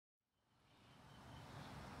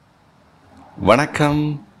வணக்கம்.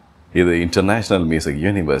 இது international music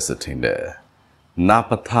யூனிவர்சிட்டியின்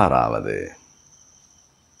 46வது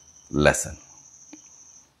lesson.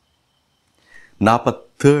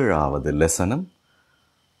 47வது லெசனும்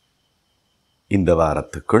இந்த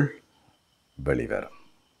வாரத்துக்குள் வெளிவரும்.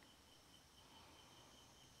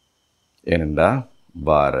 ஏனென்றால்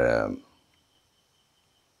வார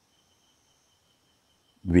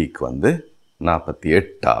வீக்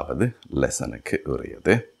 48வது லெசனுக்கு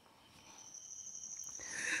உரியது.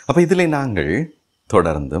 அப்போ இதில் நாங்கள்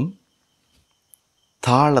தொடர்ந்தும்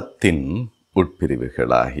தாளத்தின்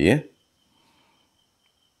உட்பிரிவுகளாகிய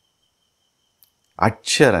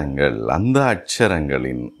அட்சரங்கள், அந்த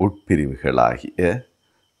அட்சரங்களின் உட்பிரிவுகளாகிய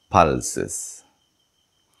பல்சஸ்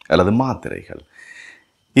அல்லது மாத்திரைகள்,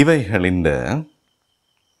 இவைகளின்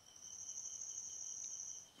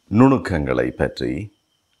நுணுக்கங்களை பற்றி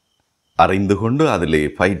அறிந்து கொண்டு அதிலே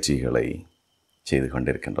பயிற்சிகளை செய்து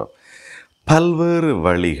கொண்டிருக்கின்றோம். பல்வேறு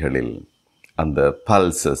வழிகளில் அந்த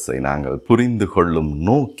பல்சஸை நாங்கள் புரிந்து கொள்ளும்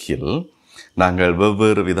நோக்கில் நாங்கள்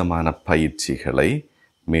வெவ்வேறு விதமான பயிற்சிகளை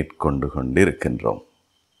மேற்கொண்டு கொண்டிருக்கின்றோம்.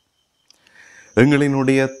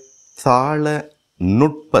 எங்களினுடைய தாள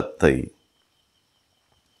நுட்பத்தை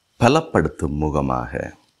பலப்படுத்தும் முகமாக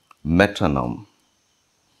மெட்ரோனோம்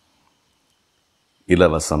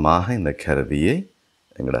இலவசமாக இந்த கருவியை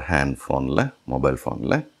எங்களோட ஹேண்ட்ஃபோனில், மொபைல்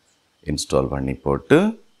ஃபோனில் இன்ஸ்டால் பண்ணி போட்டு,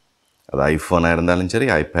 அது ஐஃபோனாக இருந்தாலும் சரி,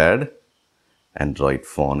 iPad, Android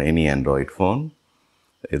phone, any Android phone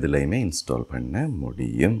இதுலேயுமே இன்ஸ்டால் பண்ண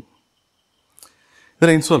முடியும்.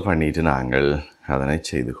 இதில் இன்ஸ்டால் பண்ணிட்டு நாங்கள் அதனை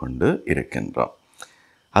செய்து கொண்டு இருக்கின்றோம்.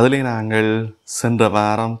 அதில் நாங்கள் சென்ற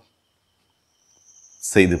வாரம்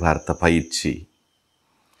செய்து பார்த்த பயிற்சி,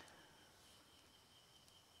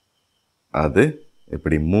 அது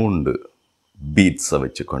இப்படி 3 பீட்ஸை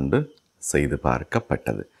வச்சு கொண்டு செய்து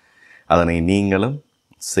பார்க்கப்பட்டது. அதனை நீங்களும்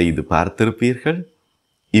செய்து பார்த்திருப்பீர்கள்.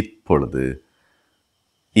 இப்பொழுது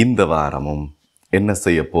இந்த வாரமும் என்ன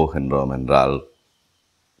செய்ய போகின்றோம் என்றால்,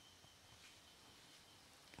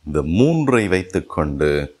 இந்த 3ஐ வைத்துக்கொண்டு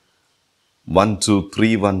 1 2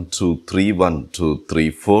 3 1 2 3 1 2 3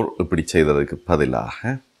 4 இப்படி செய்ததுக்கு பதிலாக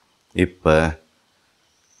இப்போ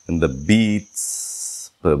இந்த பீட்ஸ்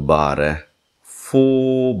பார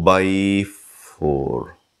 4/4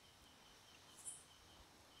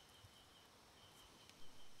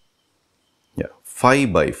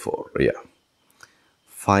 5/4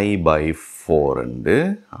 5/4 என்று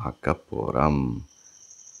ஆக்க போகிறோம்.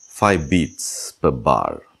 5 beats per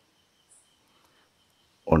bar.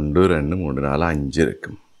 1 2 3 4 5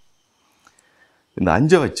 இருக்கும். இந்த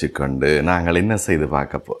 5 வச்சுக்கொண்டு நாங்கள் என்ன செய்து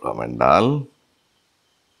பார்க்க போகிறோம் என்றால்,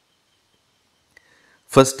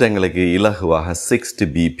 ஃபர்ஸ்ட் எங்களுக்கு இலகுவாக 60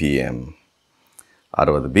 BPM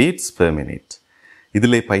 60 beats per minute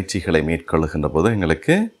இதிலே பயிற்சிகளை மேற்கொள்ளுகின்ற போது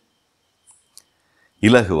எங்களுக்கு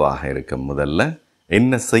இலகுவாக இருக்கும். முதல்ல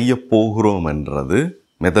என்ன செய்ய போகிறோம் என்றது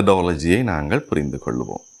மெத்தடாலஜியை நாங்கள் புரிந்து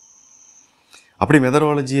கொள்வோம். அப்படி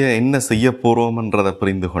மெத்தடாலஜியை என்ன செய்ய போகிறோம் என்றதை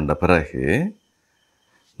புரிந்து கொண்ட பிறகு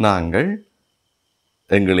நாங்கள்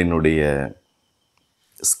எங்களினுடைய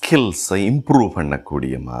ஸ்கில்ஸை இம்ப்ரூவ்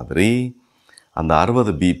பண்ணக்கூடிய மாதிரி அந்த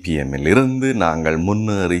 60 BPM-இல் இருந்து நாங்கள்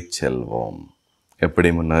முன்னேறி செல்வோம். எப்படி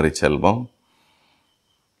முன்னேறி செல்வோம்?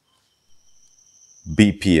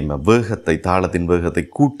 BPM வேகத்தை, தாளத்தின் வேகத்தை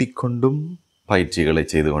கூட்டிக் கொண்டும் பயிற்சிகளை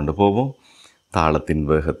செய்து கொண்டு போவோம். தாளத்தின்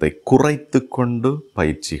வேகத்தை குறைத்து கொண்டு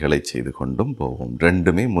பயிற்சிகளை செய்து கொண்டும் போவோம்.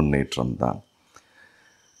 ரெண்டுமே முன்னேற்றம் தான்.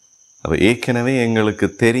 அப்போ ஏற்கனவே எங்களுக்கு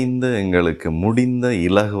தெரிந்த, எங்களுக்கு முடிந்த,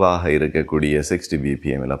 இலகுவாக இருக்கக்கூடிய 60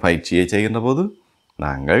 BPM-இல் பயிற்சியை செய்கின்ற போது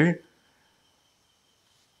நாங்கள்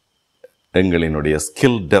எங்களினுடைய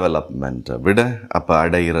ஸ்கில் டெவலப்மெண்ட்டை விட, அப்போ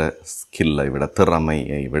அடைகிற ஸ்கில்லை விட,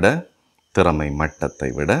 திறமையை விட, திறமை மட்டத்தை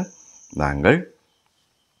விட நாங்கள்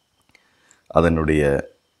அதனுடைய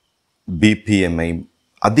BPM-ஐ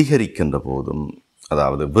அதிகரிக்கின்ற போதும்,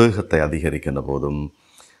 அதாவது வேகத்தை அதிகரிக்கின்ற போதும்,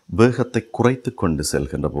 வேகத்தை குறைத்து கொண்டு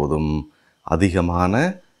செல்கின்ற போதும் அதிகமான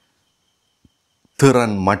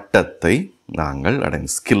திறன் மட்டத்தை நாங்கள்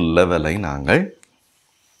ஸ்கில் லெவலை நாங்கள்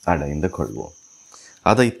அடைந்து கொள்வோம்.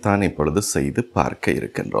 அதைத்தான் இப்பொழுது செய்து பார்க்க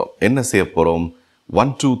இருக்கின்றோம். என்ன செய்ய போகிறோம்?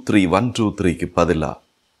 1 2 3 1 2 3க்கு பதிலாக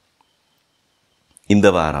இந்த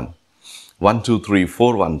வாரம் 1 2 3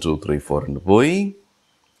 4 1 2 3 4 என்று போய்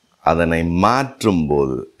அதனை மாற்றும்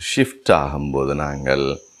போது, ஷிஃப்ட் ஆகும்போது நாங்கள்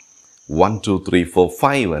 1 2 3 4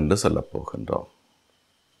 5 என்று சொல்ல போகின்றோம்.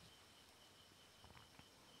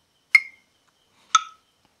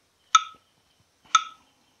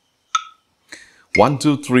 One,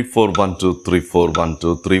 two, three, four, 1 2 3 4 1 2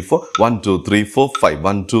 3 4 1 2 3 4 5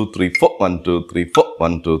 1 2 3 4 1 2 3 4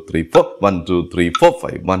 1 2 3 4 1 2 3 4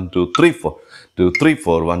 5 1 2 3 4 2 3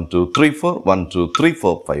 4 1 2 3 4 1 2 3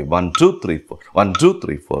 4 5 1 2 3 4 1 2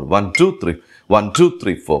 3 4 1 2 3 1 2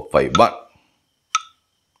 3 4 5 1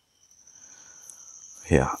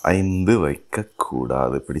 5 வைக்க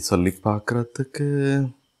கூடாது இப்படி சொல்லி பார்க்கறதுக்கு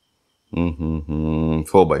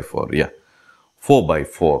 4/4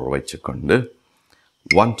 4/4 வச்சுக்கொண்டு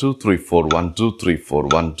 1 2 3 4 1 2 3 4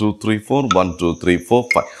 1 2 3 4 1 2 3 4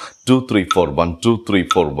 5 2 3 4 1 2 3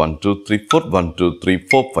 4 1 2 3 4 1 2 3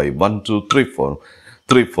 4 5 1 2 3 4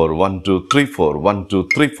 3 4 1 2 3 4 1 2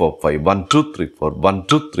 3 4 5 1 2 3 4 1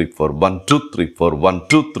 2 3 4 1 2 3 4 1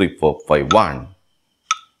 2 3 4 5 1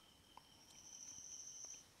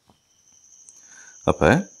 அப்ப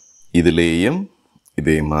இதுலேயும்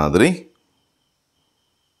இதே மாதிரி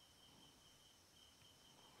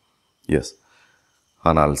எஸ்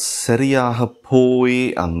ஆனால் சரியாக போய்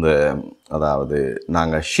அந்த அதாவது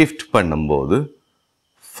நாங்கள் ஷிஃப்ட் பண்ணும்போது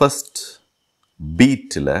ஃபர்ஸ்ட்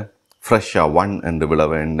பீட்டில் ஃப்ரெஷ்ஷாக 1 என்று விழ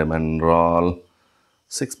வேண்டும் என்றால்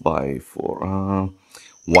 6/4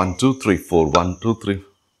 1 2 3 4 1 2 3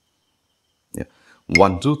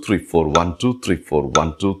 1 2 3 4 1 2 3 4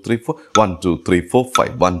 1 2 3 4 1 2 3 4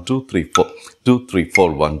 5 1 2 3 4 2 3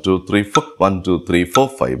 4 1 2 3 4 1 2 3 4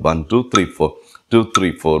 5 1 2 3 4 2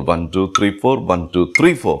 3 4 1 2 3 4 1 2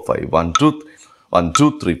 3 4 5 1 2 1 2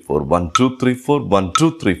 3 4 1 2 3 4 1 2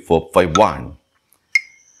 3 4 5 1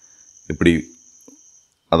 இப்படி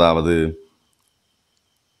அதாவது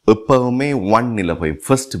எப்பவுமே 1 போய்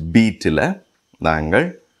ஃபர்ஸ்ட் பீட்டில் நாங்கள்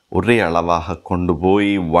ஒரே அளவாக கொண்டு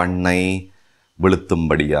போய் 1ஐ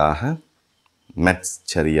விழுத்தும்படியாக மெட்ஸ்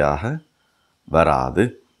சரியாக வராது.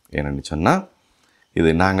 ஏன்னு சொன்னால்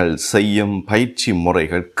இது நாங்கள் செய்யும் பயிற்சி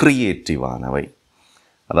முறைகள் கிரியேட்டிவானவை.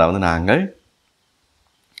 அதாவது நாங்கள்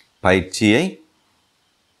பயிற்சியை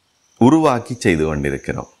உருவாக்கி செய்து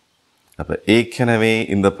கொண்டிருக்கிறோம். அப்போ ஏற்கனவே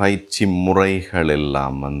இந்த பயிற்சி முறைகள்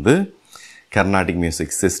எல்லாம் கர்நாடிக்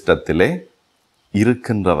மியூசிக் சிஸ்டத்திலே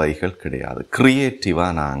இருக்கின்றவைகள் கிடையாது.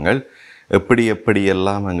 கிரியேட்டிவாக நாங்கள்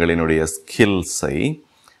எப்படியெல்லாம் எங்களினுடைய ஸ்கில்ஸை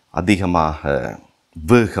அதிகமாக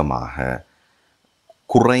வேகமாக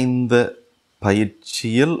குறைந்த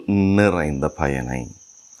பயிற்சியில் நிறைந்த பயனை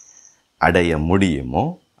அடைய முடியுமோ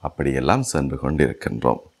அப்படியெல்லாம் சென்று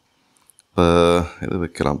கொண்டிருக்கின்றோம். இப்போ இது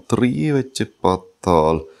வைக்கலாம் 3 வச்சு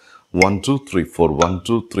பார்த்தால் 1 2 3 4 1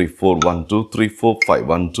 2 3 4 1 2 3 4 5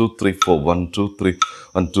 1 2 3 4 1 2 3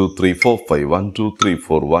 1 2 3 4 5 1 2 3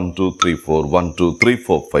 4 1 2 3 4 1 2 3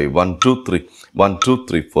 4 5 1 2 3 1 2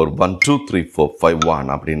 3 4 1 2 3 4 5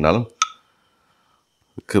 1 அப்படின்னாலும்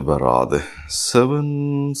வராது. 7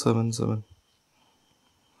 7 7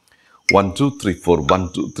 1 2 3 4 1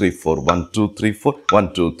 2 3 4 1 2 3 4 1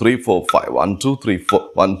 2 3 4 5 1 2 3 4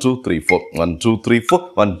 1 2 3 4 1 2 3 4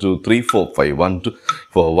 1 2 3 4 5 1 2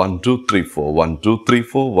 4 1 2 3 4 1 2 3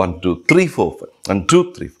 4 1 2 3 4 5 1 2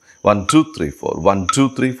 3 1 2 3 4 1 2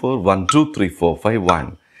 3 4 1 2 3 4 5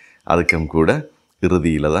 1 அதுக்கும் கூட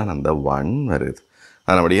இறுதியில் தான் அந்த 1 வருது.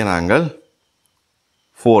 அதனுடைய நாங்கள்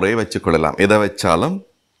 4ஐ வச்சுக்கொள்ளலாம். எதை வச்சாலும்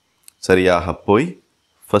சரியாக போய்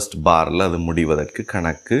ஃபர்ஸ்ட் பாரில் அது முடிவதற்கு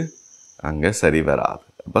கணக்கு அங்கே சரி வராது.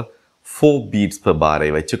 அப்போ 4 beats per பாரை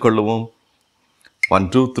வச்சுக்கொள்ளுவோம். 1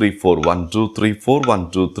 2 3 4 1 2 3 4 1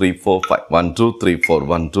 2 3 4 5 1 2 3 4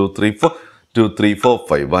 1 2 3 4 2 3 4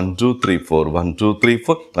 5 1 2 3 4 1 2 3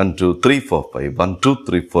 4 1 2 3 4 5 1 2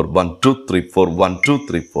 3 4 1 2 3 4 1 2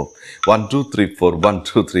 3 4 1 2 3 4 1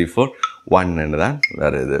 2 3 4 1 என்று தான்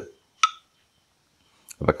வருது.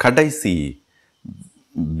 அப்போ கடைசி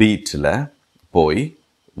பீட்டில் போய்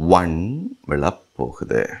 1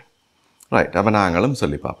 விழப்போகுது. ரைட். அப்போ நாங்களும்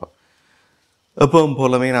சொல்லி பார்ப்போம். எப்பவும்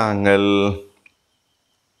போலவே நாங்கள்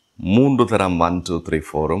 3 தரம் 1 2 3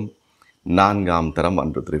 4ம் 4ஆம் தரம்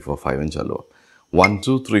 1 2 3 4 5ன்னு சொல்லுவோம். 1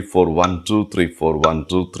 2 3 4 1 2 3 4 1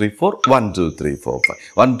 2 3 4 1 2 3 4 5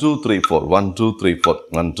 1 2 3 4 1 2 3 4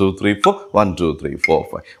 1 2 3 4 1 2 3 4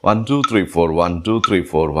 5 1 2 3 4 1 2 3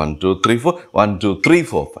 4 1 2 3 4 1 2 3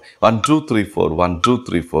 4 5 1 2 3 4 1 2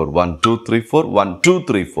 3 4 1 2 3 4 1 2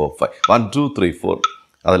 3 4 5 1 2 3 4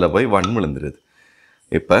 அதில் போய் 1 விழுந்துருது.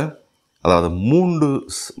 இப்போ அதாவது 3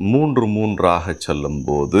 3ஆக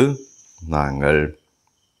சொல்லும்போது நாங்கள்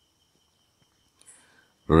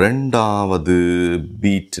 2வது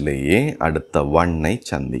பீட்டிலேயே அடுத்த 1ஐ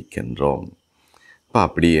சந்திக்கின்றோம். இப்போ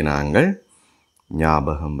அப்படியே நாங்கள்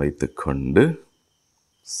ஞாபகம் வைத்துக்கொண்டு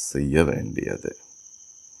செய்ய வேண்டியது.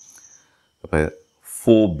 இப்போ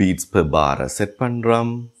 4 beats per பாரை செட்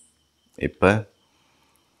பண்ணுறோம். இப்போ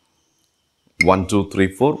 1 2 3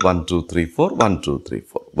 4 1 2 3 4 1 2 3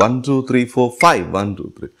 4 1 2 3 4 5 1 2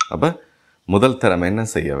 3. அப்போ முதல் தரம் என்ன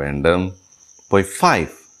செய்ய வேண்டும்? போய்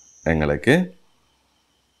 5 எங்களுக்கு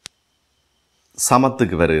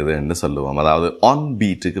சமத்துக்கு வருதுன்னு சொல்லுவோம். அதாவது ஆன்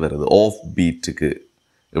பீட்டுக்கு வருது, ஆஃப் பீட்டுக்கு.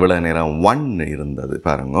 இவ்வளோ நேரம் 1 இருந்தது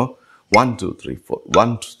பாருங்க. 1 2 3 4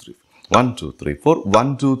 1 2 3 1 2 3 4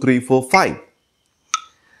 1 2 3 4 5.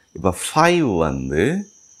 இப்போ 5 வந்து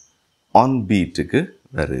ஆன் பீட்டுக்கு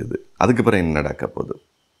வருது. அதுக்கு பிறகு என்ன நடக்க போகுது?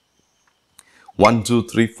 1 2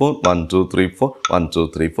 3 4 1 2 3 4 1 2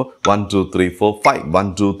 3 4 1 2 3 4 5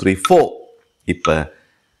 1 2 3 4. இப்போ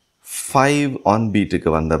 5 ஆன் பீட்டுக்கு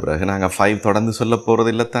வந்த பிறகு நாங்கள் 5 தொடர்ந்து சொல்ல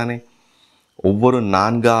போகிறது இல்லை தானே. ஒவ்வொரு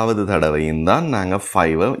 4வது தடவையும் தான் நாங்கள்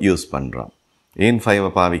 5 யூஸ் பண்ணுறோம். ஏன்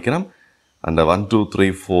 5 பாவிக்கிறோம்? அந்த 1 2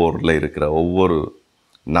 3 4ல் இருக்கிற ஒவ்வொரு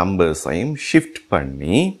நம்பர்ஸையும் ஷிஃப்ட்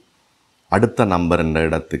பண்ணி அடுத்த நம்பர் என்ற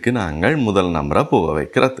இடத்துக்கு நாங்கள் முதல் நம்பரை போக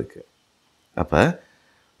வைக்கிறதுக்கு. அப்போ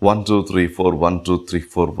 1 2 3 4 1 2 3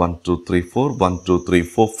 4 1 2 3 4 1 2 3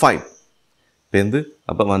 4 5 பேருந்து.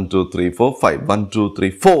 அப்போ 1 2 3 4 5 1 2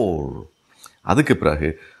 3 4. அதுக்கு பிறகு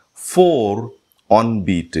 4 ஆன்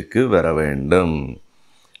பீட்டுக்கு வர வேண்டும்.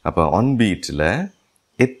 அப்போ ஆன் பீட்டில்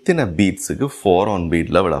எத்தனை பீட்ஸுக்கு 4 ஆன்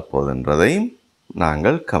பீட்டில் விழப்போகுதுன்றதை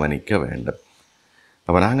நாங்கள் கவனிக்க வேண்டும்.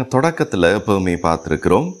 அப்போ நாங்கள் தொடக்கத்தில் எப்போவுமே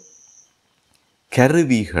பார்த்துருக்கிறோம்,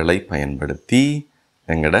 கருவிகளை பயன்படுத்தி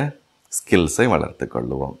எங்களோட ஸ்கில்ஸை வளர்த்து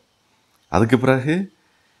கொள்ளுவோம். அதுக்கு பிறகு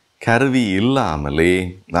கருவி இல்லாமலே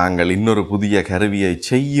நாங்கள் இன்னொரு புதிய கருவியை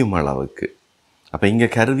செய்யும் அளவுக்கு. அப்போ இங்கே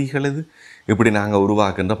கருவிகள் இது இப்படி நாங்கள்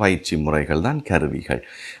உருவாக்குகின்ற பயிற்சி முறைகள் தான் கருவிகள்.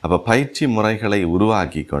 அப்போ பயிற்சி முறைகளை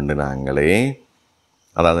உருவாக்கி கொண்டு நாங்களே,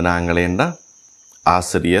 அதாவது நாங்களேண்டா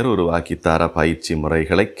ஆசிரியர் உருவாக்கி தர பயிற்சி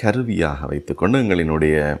முறைகளை கருவியாக வைத்துக்கொண்டு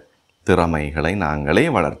எங்களினுடைய திறமைகளை நாங்களே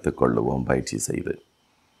வளர்த்து கொள்ளுவோம் பயிற்சி செய்து.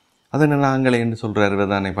 அதனை நாங்களே என்று சொல்கிறாரு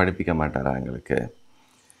தானே, படிப்பிக்க மாட்டாரா எங்களுக்கு?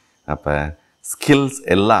 அப்போ ஸ்கில்ஸ்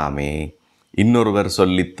எல்லாமே இன்னொருவர்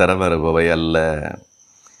சொல்லித்தர வருபவை அல்ல.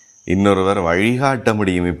 இன்னொருவர் வழிகாட்ட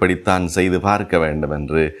முடியும், இப்படித்தான் செய்து பார்க்க வேண்டும்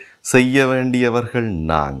என்று. செய்ய வேண்டியவர்கள்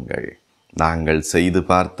நாங்கள் செய்து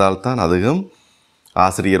பார்த்தால்தான், அதுவும்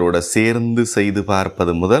ஆசிரியரோட சேர்ந்து செய்து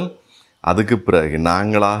பார்ப்பது முதல், அதுக்கு பிறகு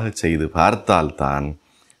நாங்களாக செய்து பார்த்தால்தான்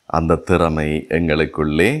அந்த திறமை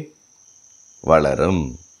எங்களுக்குள்ளே வளரும்.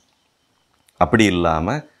 அப்படி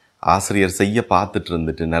இல்லாமல் ஆசிரியர் செய்ய பார்த்துட்டு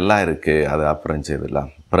இருந்துட்டு நல்லா இருக்குது, அது அப்புறம் செய்யலாம்,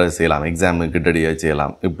 பிறகு செய்யலாம், எக்ஸாமுக்கு கிட்டடியாக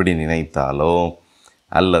செய்யலாம் இப்படி நினைத்தாலோ,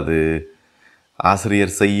 அல்லது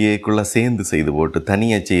ஆசிரியர் செய்யக்குள்ளே சேர்ந்து செய்து போட்டு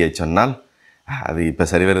தனியாக செய்ய சொன்னால் அது இப்போ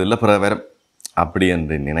சரி வருதில்லை பிறகு வேறு அப்படி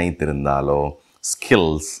என்று நினைத்திருந்தாலோ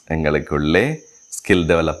ஸ்கில்ஸ் எங்களுக்குள்ளே ஸ்கில்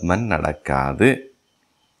டெவலப்மெண்ட் நடக்காது.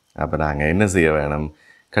 அப்போ நாங்கள் என்ன செய்ய வேணும்?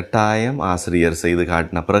 கட்டாயம் ஆசிரியர் செய்து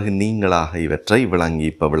காட்டின பிறகு நீங்களாக இவற்றை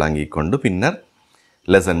விளங்கி கொண்டு பின்னர்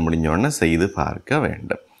லெசன் முடிஞ்சோடனே செய்து பார்க்க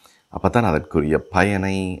வேண்டும். அப்போ தான் அதற்குரிய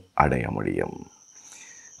பயனை அடைய முடியும்.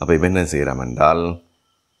 அப்போ இப்போ என்ன செய்கிறோம் என்றால்,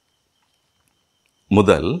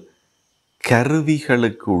 முதல்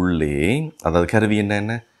கருவிகளுக்கு உள்ளே, அதாவது கருவி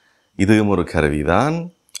என்ன, இதுவும் ஒரு கருவி தான்.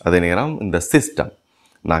 அதே நேரம் இந்த சிஸ்டம்,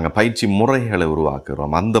 நாங்கள் பயிற்சி முறைகளை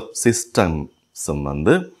உருவாக்குறோம், அந்த சிஸ்டம்ஸும்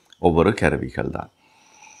ஒவ்வொரு கருவிகள் தான்.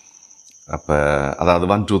 அப்போ அதாவது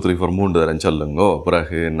 1 2 3 4 3 தரம் சொல்லுங்கோ,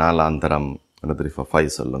 பிறகு 4ஆம் தரம் 1 2 3 4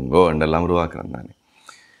 5 சொல்லுங்கோ என்றெல்லாம் உருவாக்குறேன் நான்.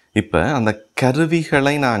 இப்போ அந்த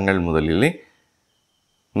கருவிகளை நாங்கள் முதலிலே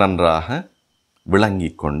நன்றாக விளங்கி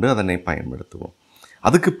கொண்டு அதனை பயன்படுத்துவோம்.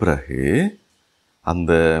 அதுக்கு பிறகு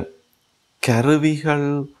அந்த கருவிகள்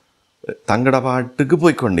தங்கட பாட்டுக்கு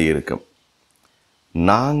போய்கொண்டே இருக்கும்.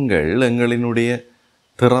 நாங்கள் எங்களினுடைய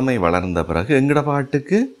திறமை வளர்ந்த பிறகு எங்கட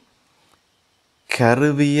பாட்டுக்கு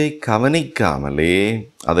கருவியை கவனிக்காமலே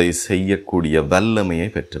அதை செய்யக்கூடிய வல்லமையை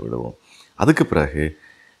பெற்றுவிடுவோம். அதுக்கு பிறகு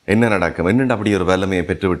என்ன நடக்கும்? என்னென்ன அப்படி ஒரு வல்லமையை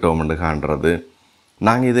பெற்றுவிட்டோம் என்று காண்றது,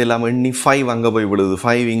 நாங்கள் இதெல்லாம் எண்ணி 5 அங்கே போய் விழுது,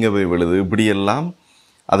 5 இங்கே போய் விழுது, இப்படியெல்லாம்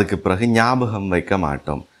அதுக்கு பிறகு ஞாபகம் வைக்க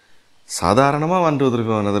மாட்டோம். சாதாரணமாக 1 2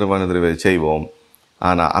 3 4 செய்வோம்.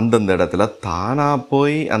 ஆனால் அந்தந்த இடத்துல தானாக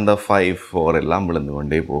போய் அந்த 5 4 எல்லாம் விழுந்து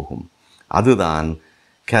கொண்டே போகும். அதுதான்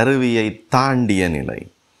கருவியை தாண்டிய நிலை.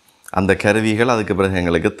 அந்த கருவிகள் அதுக்கு பிறகு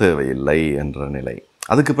எங்களுக்கு தேவையில்லை என்ற நிலை.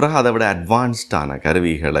 அதுக்கு பிறகு அதை விட அட்வான்ஸ்டான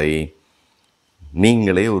கருவிகளை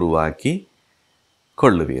நீங்களே உருவாக்கி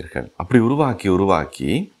கொள்ளுவீர்கள். அப்படி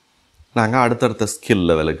உருவாக்கி நாங்கள் அடுத்தடுத்த ஸ்கில்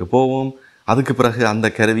லெவலுக்கு போவோம். அதுக்கு பிறகு அந்த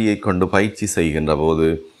கருவியை கொண்டு பயிற்சி செய்கின்ற போது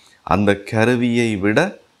அந்த கருவியை விட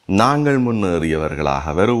நாங்கள்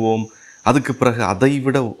முன்னேறியவர்களாக வருவோம். அதுக்கு பிறகு அதை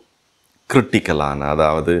விட கிரிட்டிக்கலான,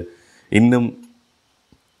 அதாவது இன்னும்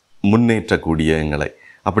முன்னேற்றக்கூடிய எங்களை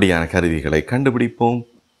அப்படியான கருவிகளை கண்டுபிடிப்போம்.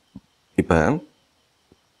 இப்போ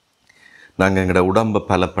நாங்கள் எங்களோட உடம்பை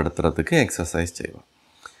பலப்படுத்துறதுக்கு எக்ஸசைஸ் செய்வோம்.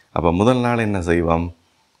 அப்போ முதல் நாள் என்ன செய்வோம்?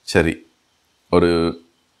 சரி, ஒரு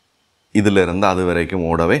இதிலிருந்து அது வரைக்கும்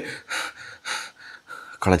ஓடவே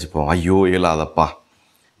களைச்சிப்போம். ஐயோ இயலாதப்பா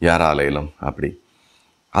யாராலையிலும் அப்படி.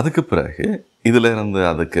 அதுக்கு பிறகு இதிலிருந்து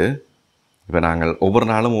அதுக்கு இப்போ நாங்கள் ஒவ்வொரு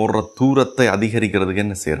நாளும் ஓடுற தூரத்தை அதிகரிக்கிறதுக்கு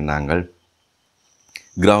என்ன செய்கிறோம், நாங்கள்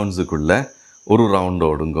கிரவுண்ட்ஸுக்குள்ளே ஒரு ரவுண்டு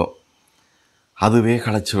ஓடுங்கோ. அதுவே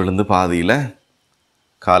களைச்சி விழுந்து பாதியில்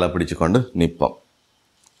காலை பிடிச்சு கொண்டு நிற்போம்.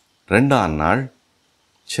 2ஆம் நாள்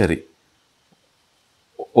சரி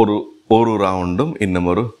ஒரு ரவுண்டும் இன்னும்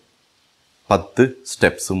ஒரு 10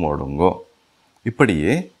 ஸ்டெப்ஸும் ஓடுங்கோ.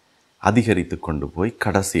 இப்படியே அதிகரித்து கொண்டு போய்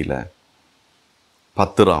கடைசியில்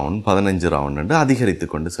 10 ரவுண்ட் 15 ரவுண்டு அதிகரித்து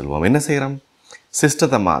கொண்டு செல்வோம். என்ன செய்கிறோம்,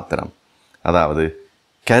 சிஸ்டத்தை மாத்திரம், அதாவது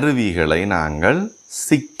கருவிகளை நாங்கள்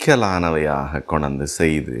சிக்கலானவையாக கொண்டு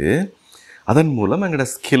செய்து அதன் மூலம் எங்களோட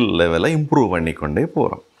ஸ்கில் லெவலை இம்ப்ரூவ் பண்ணி கொண்டே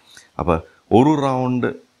போகிறோம். அப்போ ஒரு ரவுண்டு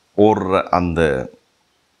ஓடுற அந்த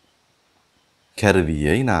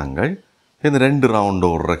கருவியை நாங்கள் இந்த 2 ரவுண்டு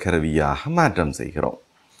ஓடுற கருவியாக மாற்றம் செய்கிறோம்.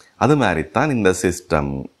 அது மாதிரித்தான் இந்த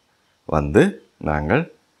சிஸ்டம் நாங்கள்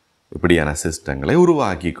இப்படியான சிஸ்டங்களை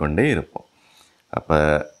உருவாக்கி கொண்டே இருப்போம். அப்போ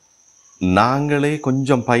நாங்களே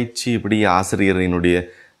கொஞ்சம் பயிற்சி இப்படி ஆசிரியரினுடைய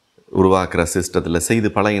உருவாக்குற சிஸ்டத்தில் செய்து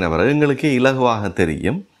பழகினவரை எங்களுக்கே இலகுவாக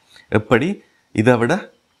தெரியும் எப்படி இதை விட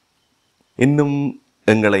இன்னும்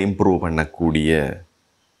எங்களை இம்ப்ரூவ் பண்ணக்கூடிய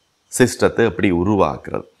சிஸ்டத்தை எப்படி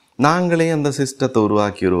உருவாக்குறது. நாங்களே அந்த சிஸ்டத்தை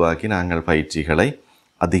உருவாக்கி நாங்கள் பயிற்சிகளை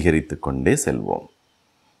அதிகரித்து கொண்டே செல்வோம்.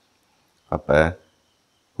 அப்போ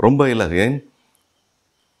ரொம்ப இலகு.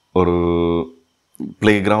 ஒரு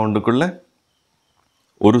ப்ளே கிரவுண்டுக்குள்ளே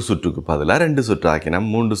ஒரு சுற்றுக்கு பதிலாக 2 சுற்று ஆக்கினோம்,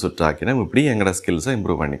 3 சுற்று ஆக்கினோம். இப்படி எங்களோட ஸ்கில்ஸை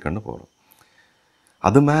இம்ப்ரூவ் பண்ணிக்கொண்டு போகிறோம்.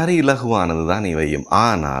 அது மாதிரி இலகுவானது தான் இவையும்.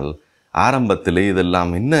 ஆனால் ஆரம்பத்தில்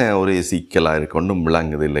இதெல்லாம் என்ன ஒரே சிக்கலாக இருக்கொண்டும்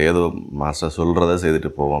விளங்குது இல்லை, ஏதோ மாஸ்டர் சொல்கிறத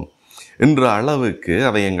செய்துட்டு போவோம் என்ற அளவுக்கு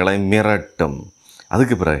அவை எங்களை மிரட்டும்.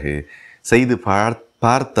 அதுக்கு பிறகு செய்து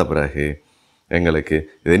பார்த்த பிறகு எங்களுக்கு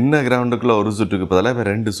இது என்ன கிரவுண்டுக்குள்ளே ஒரு சுற்றுக்கு பதிலாக இப்போ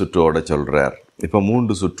 2 சுற்று ஓட சொல்கிறார், இப்போ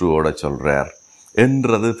 3 சுற்று ஓட சொல்கிறார்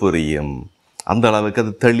என்றது புரியும். அந்த அளவுக்கு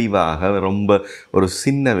அது தெளிவாக ரொம்ப ஒரு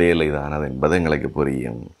சின்ன வேலை தான் அது என்பது எங்களுக்கு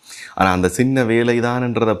புரியும். ஆனால் அந்த சின்ன வேலை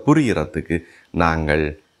தான்ன்றதை புரிகிறதுக்கு நாங்கள்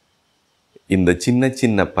இந்த சின்ன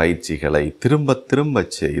சின்ன பயிற்சிகளை திரும்ப திரும்ப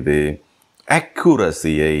செய்து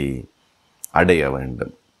அக்யூரசியை அடைய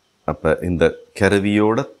வேண்டும். அப்போ இந்த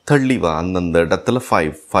கருவியோட தெளிவாக அந்தந்த இடத்துல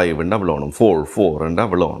 5 விழணும், 4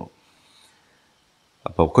 விழணும்.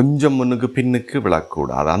 அப்போ கொஞ்சம் முன்னுக்கு பின்னுக்கு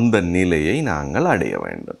விழக்கூடாது. அந்த நிலையை நாங்கள் அடைய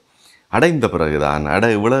வேண்டும். அடைந்த பிறகுதான்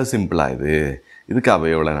இவ்வளோ சிம்பிளாக இதுக்காக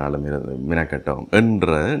எவ்வளோ நாளும் மினக்கட்டும்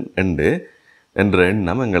என்ற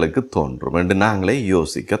எண்ணம் எங்களுக்கு தோன்றும் என்று நாங்களே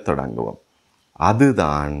யோசிக்க தொடங்குவோம்.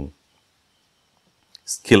 அதுதான்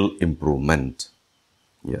ஸ்கில் இம்ப்ரூவ்மெண்ட்.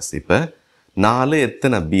 எஸ், இப்போ 4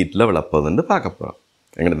 எத்தனை பீட்டில் விளப்பதுன்னு பார்க்க போகிறோம்.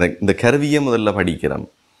 இந்த கருவியை முதல்ல படிக்கிறோம்.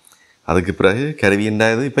 அதுக்கு பிறகு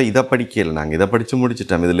கருவின்றாது இப்போ இதை படிக்கலை, நாங்கள் இதை படித்து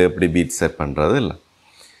முடிச்சிட்டோம். இதில் எப்படி பீட் செட் பண்ணுறது இல்லை.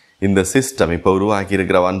 இந்த சிஸ்டம் இப்போ உருவாக்கி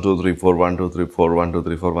இருக்கிற 1 2 3 4 1 2 3 4 1 2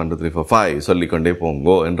 3 4 1 2 3 4 5 சொல்லிக்கொண்டே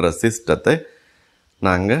போங்கோ என்ற சிஸ்டத்தை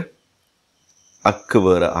நாங்கள்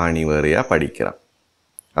வேறு ஆணி வேறையாக படிக்கிறோம்.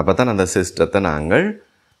 அப்போ தான் அந்த சிஸ்டத்தை நாங்கள்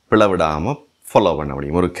பிளவிடாமல் ஃபாலோ பண்ண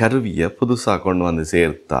முடியும். ஒரு கருவியை புதுசாக கொண்டு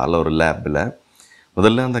சேர்த்தால் ஒரு லேபில்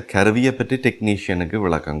முதல்ல அந்த கருவியை பற்றி டெக்னீஷியனுக்கு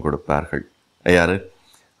விளக்கம் கொடுப்பார்கள். யார்?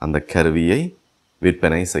 அந்த கருவியை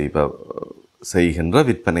விற்பனை செய்கின்ற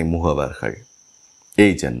விற்பனை முகவர்கள்,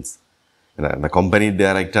 ஏஜென்ட்ஸ். அந்த கம்பெனி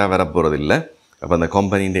டைரக்டாக வரப்போகிறதில்லை. அப்போ அந்த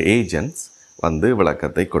கம்பெனியின் ஏஜென்ட்ஸ்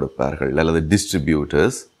விளக்கத்தை கொடுப்பார்கள், அல்லது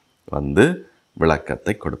டிஸ்ட்ரிபியூட்டர்ஸ்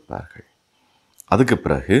விளக்கத்தை கொடுப்பார்கள். அதுக்கு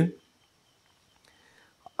பிறகு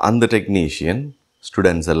அந்த டெக்னீஷியன்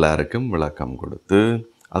ஸ்டூடெண்ட்ஸ் எல்லாருக்கும் விளக்கம் கொடுத்து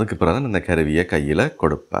அதுக்கு பிறகு தான் அந்த கருவியை கையில்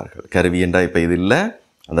கொடுப்பார்கள். கருவி என்றால் இப்போ இது இல்லை,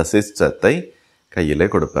 அந்த சிஸ்டத்தை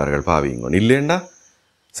கையில் கொடுப்பார்கள், பாவிங்க. இல்லைண்டா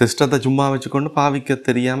சிஸ்டத்தை சும்மா வச்சுக்கொண்டு பாவிக்க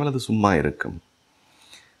தெரியாமல் அது சும்மா இருக்கும்.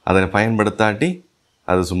 அதை பயன்படுத்தாட்டி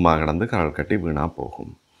அது சும்மா கிடந்து கடல் கட்டி வீணாக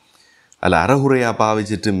போகும். அதில் அறகுறையாக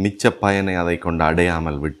பாவிச்சிட்டு மிச்ச பயனை அதை கொண்டு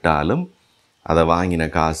அடையாமல் விட்டாலும் அதை வாங்கின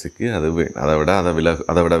காசுக்கு அது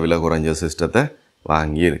அதை விட விலை குறைஞ்ச சிஸ்டத்தை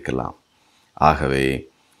வாங்கி இருக்கலாம். ஆகவே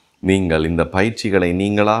நீங்கள் இந்த பயிற்சிகளை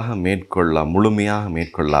நீங்களாக முழுமையாக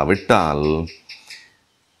மேற்கொள்ளாவிட்டால்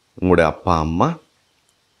உங்களுடைய அப்பா அம்மா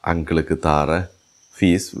அங்களுக்கு தார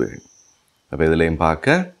ஃபீஸ் வேணும். அப்போ இதுலேயும்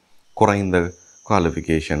பார்க்க குறைந்த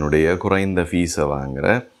குவாலிஃபிகேஷனுடைய குறைந்த ஃபீஸை வாங்குகிற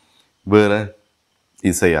வேறு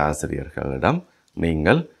இசை ஆசிரியர்களிடம்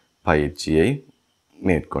நீங்கள் பயிற்சியை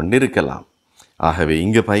மேற்கொண்டிருக்கலாம். ஆகவே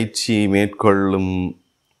இங்கே பயிற்சி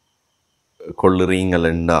கொள்ளுறீங்கள்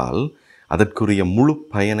என்றால் அதற்குரிய முழு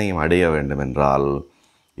பயனையும் அடைய வேண்டும் என்றால்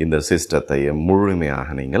இந்த சிஸ்டத்தை முழுமையாக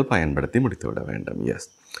நீங்கள் பயன்படுத்தி முடித்துவிட வேண்டும். எஸ்,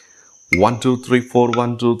 1 2 3 4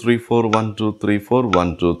 1 2 3 4 1 2 3 4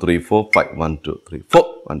 1 2 3 4 5 1 2 3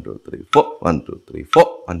 4 1 2 3 4 1 2 3 4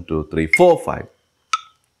 1 2 3 4 5.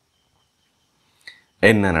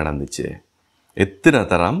 என்ன நடந்துச்சு? எத்தனை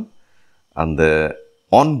தரம் அந்த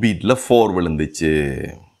ஆன் பீட்டில் 4 விழுந்துச்சு?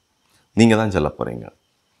 நீங்கள் தான் சொல்ல போகிறீங்க.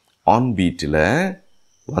 ஆன் பீட்டில்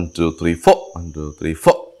 1 2 3 4 1 2 3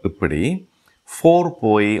 4 இப்படி 4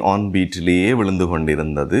 போய் ஆன் பீட்டிலேயே விழுந்து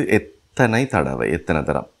கொண்டிருந்தது எத்தனை தடவை, எத்தனை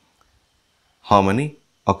தரம்? How many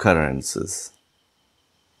occurrences?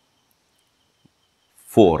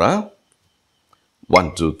 4 1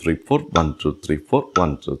 2 3 4 1 2 3 4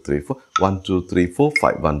 1 2 3 4 1 2 3 4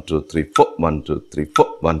 5 1 2 3 4 1 2 3 4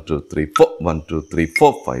 1 2 3 4 1 2 3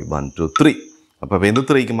 4 5 1 2 3. அப்போ இந்த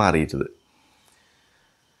 3க்கு மாறிடுது.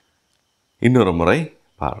 இன்னொரு முறை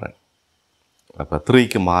பாடுறேன். அப்போ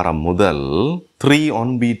 3க்கு மாற முதல் 3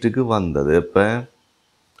 ஆன் பீட்டுக்கு வந்தது இப்போ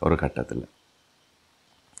ஒரு கட்டத்தில்.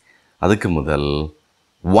 அதுக்கு முதல்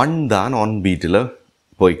 1 தான் ஆன் பீட்டில்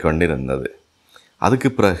போய்கொண்டிருந்தது. அதுக்கு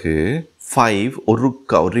பிறகு 5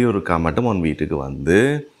 ஒரே ஒருக்கா மட்டும் ஆன் பீட்டுக்கு வந்து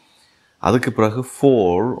அதுக்கு பிறகு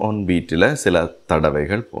 4 ஆன் பீட்டில் சில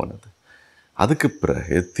தடவைகள் போனது. அதுக்கு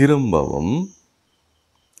பிறகு திரும்பவும்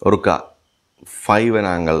ஒருக்கா 5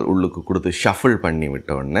 நாங்கள் உள்ளுக்கு கொடுத்து ஷஃபிள் பண்ணி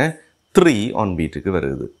விட்டோடனே 3 ஆன் பீட்டுக்கு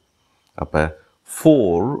வருது. அப்போ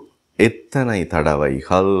 4 எத்தனை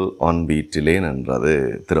தடவைகள் ஆன் பீட்டிலே நின்றது?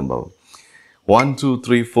 திரும்பவும் 1 2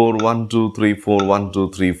 3 4 1 2 3 4 1 2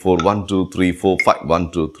 3 4 1 2 3 4 5 1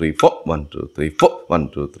 2 3 4 1 2 3 4 1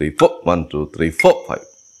 2 3 4 1 2 3 4 5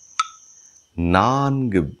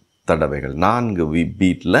 4 தடவைகள் 4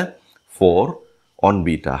 பீட்டில் 4 ஆன்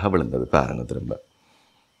பீட்டாக விழுந்தது. பாருங்க திரும்ப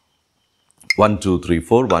 1 2 3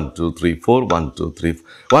 4 1 2 3 4 1 2 3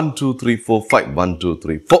 1 2 3 4 5 1 2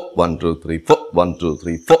 3 4 1 2 3 4 1 2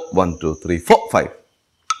 3 4 1 2 3 4 5.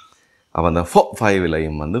 அப்போ அந்த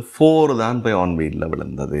 5லையும் வந்து 4 தான் போய் ஆன் பீட்டில்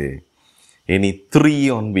விழுந்தது. இனி 3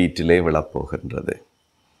 ஆன் பீட்டிலே விழப்போகின்றது.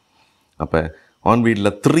 அப்போ ஆன்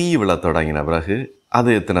பீட்டில் 3 விழ தொடங்கின பிறகு அது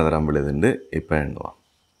எத்தனை தரம் விழுதுண்டு இப்போ எண்ணுவோம்.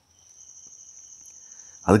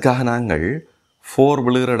 அதுக்காக நாங்கள் 4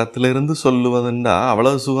 விழுகிற இடத்துல இருந்து சொல்லுவதுண்டா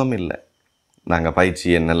அவ்வளவு சுகம் இல்லை. நாங்கள் பயிற்சி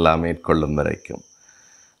என்னெல்லாம் மேற்கொள்ளும் வரைக்கும்.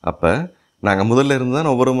 அப்போ நாங்கள் முதல்ல இருந்து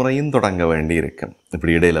தான் ஒவ்வொரு முறையும் தொடங்க வேண்டி இருக்கும்.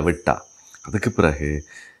 இப்படி இடையில் விட்டா அதுக்கு பிறகு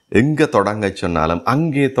எங்கே தொடங்க சொன்னாலும்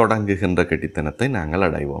அங்கே தொடங்குகின்ற கெட்டித்தனத்தை நாங்கள்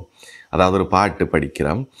அடைவோம். அதாவது ஒரு பாட்டு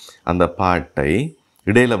படிக்கிறோம், அந்த பாட்டை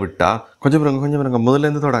இடையில் விட்டால் கொஞ்சம் பிறங்க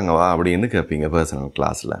முதல்லேருந்து தொடங்கவா அப்படின்னு கேட்பீங்க பர்சனல்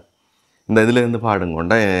கிளாஸில். இந்த இதிலேருந்து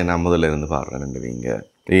பாடுங்கொண்டா நான் முதல்ல இருந்து பாடுறேன்னுவீங்க.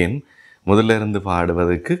 ஏன்? முதல்ல இருந்து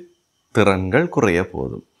பாடுவதற்கு திறன்கள் குறைய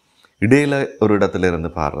போதும். இடையில் ஒரு இடத்துல இருந்து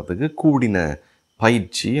பாடுறதுக்கு கூடின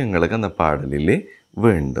பயிற்சி எங்களுக்கு அந்த பாடலிலே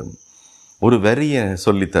வேண்டும். ஒரு வரியை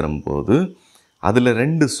சொல்லித்தரும் போது அதில்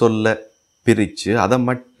 2 சொல்ல பிரித்து அதை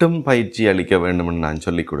மட்டும் பயிற்சி அளிக்க வேண்டும்னு நான்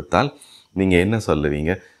சொல்லி கொடுத்தால் நீங்கள் என்ன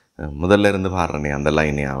சொல்லுவீங்க? முதல்ல இருந்து பாடுறனே அந்த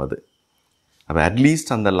லைனையாவது. அப்போ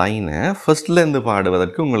அட்லீஸ்ட் அந்த லைனை ஃபர்ஸ்ட்லேருந்து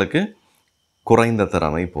பாடுவதற்கு உங்களுக்கு குறைந்த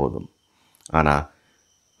திறமை போதும். ஆனால்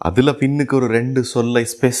அதில் பின்னுக்கு ஒரு 2 சொல்லை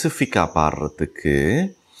ஸ்பெசிஃபிக்காக பாடுறதுக்கு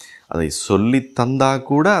அதை சொல்லி தந்தால்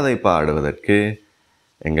கூட அதை பாடுவதற்கு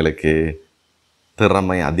எங்களுக்கு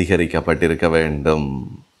திறமை அதிகரிக்கப்பட்டிருக்க வேண்டும்.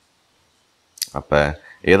 அப்போ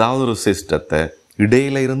ஏதாவது ஒரு சிஸ்டத்தை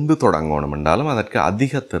இடையில இருந்து தொடங்கணும் என்றாலும் அதற்கு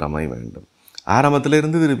அதிக திறமை வேண்டும். ஆரம்பத்தில்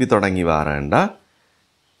இருந்து திருப்பி தொடங்கி வரேன்டா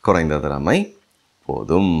குறைந்த திறமை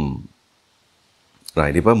போதும்.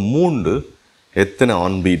 ரைட். இப்போ 3 எத்தனை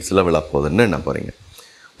ஆன் பீட்ஸில் விழப்போகுதுன்னு என்ன போகிறீங்க?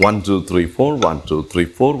 1 2 3 4 1 2 3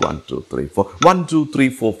 4 1 2 3 4 1 2 3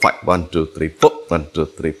 4 5 1 2 3 4 1 2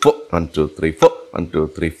 3 4 1 2 3 4 1 2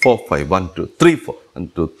 3 4 5 1 2 3 4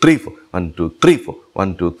 1 2 3 4 1 2 3 4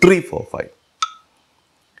 1 2 3 4 5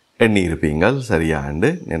 எண்ணி இருப்பீங்கள் சரியாண்டு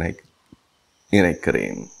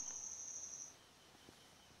நினைக்கிறேன்.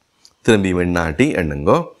 திரும்பி வெண்ணாட்டி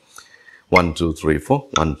எண்ணுங்கோ. 1 2 3 4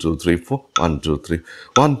 1 2 3 4 1 2 3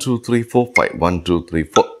 1 2 3 4 5 1 2 3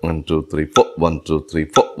 4 1 2 3 4 1 2 3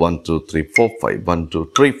 4 1 2 3 4 5 1 2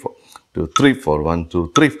 3 4 2 3 4 1 2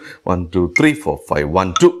 3 1 2 3 4 5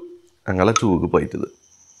 1 2 அங்கே 2க்கு போயிட்டுது.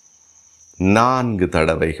 4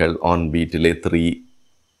 தடவைகள் ஆன் பீட்டிலே 3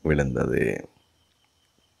 விழுந்தது.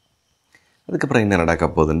 அதுக்கப்புறம் என்ன நடக்க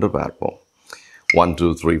போகுதுன்று பார்ப்போம். 1 2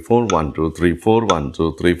 3 4 1 2 3 4 1 2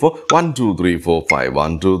 3 4 1 2 3 4 5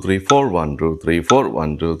 1 2 3 4 1 2 3 4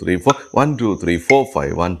 1 2 3 4 1 2 3 4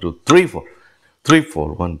 5 1 2 3 4 3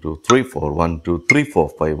 4 1 2 3 4 1 2 3 4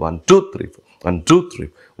 5 1 2 3 4 1 2 3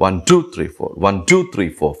 1 2 3 4 1 2 3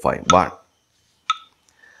 4 5 1.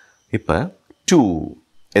 இப்போ 2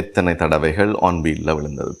 எத்தனை தடவைகள் ஆன் பீட்டில்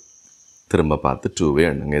விழுந்தது? திரும்ப பார்த்து 2வே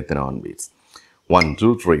எண்ணுங்க. எத்தனை ஆன் பீட்ஸ்? 1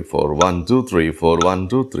 2 3 4 1 2 3 4 1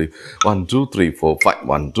 2 3 1 2 3 4 5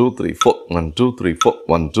 1 2 3 4 1 2 3 4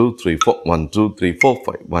 1 2 3 4 1 2 3 4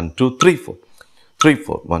 5 1 2 3 4 3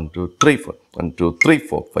 4 1 2 3 4 1 2 3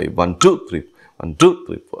 4 5 1 2 3 1 2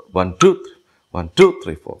 3 4 1 2 3 1 2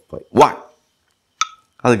 3 4 5 1.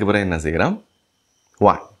 அதுக்கு பிறகு என்ன செய்கிறோம்?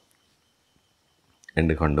 1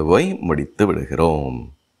 என்று கொண்டு போய் முடித்து விடுகிறோம்.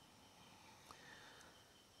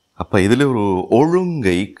 அப்போ இதில் ஒரு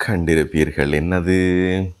ஒழுங்கை கண்டிருப்பீர்கள். என்னது?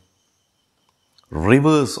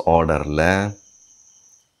 ரிவர்ஸ் ஆர்டரில்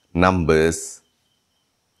நம்பர்ஸ்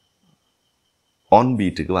ஆன்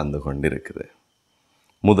பீட்டுக்கு வந்து கொண்டு இருக்குது.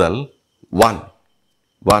 முதல் 1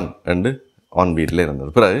 1 ரெண்டு ஆன் பீட்டில்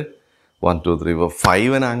இருந்தது. பிறகு 1 2 3 4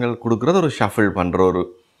 5 நாங்கள் கொடுக்குறது ஒரு ஷஃபிள் பண்ணுற ஒரு,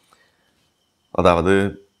 அதாவது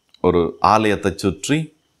ஒரு ஆலயத்தை சுற்றி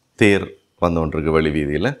தேர் வந்து கொண்டிருக்கு வெளி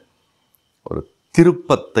வீதியில், ஒரு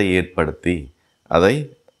திருப்பத்தை ஏற்படுத்தி அதை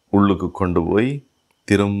உள்ளுக்கு கொண்டு போய்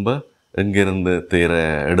திரும்ப எங்கிருந்து தேரை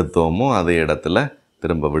எடுத்தோமோ அதே இடத்துல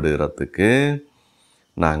திரும்ப விடுறதுக்கு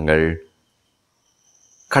நாங்கள்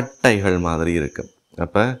கட்டைகள் மாதிரி இருக்கும்.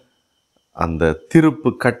 அப்போ அந்த திருப்பு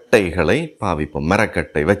கட்டைகளை பாவிப்போம்.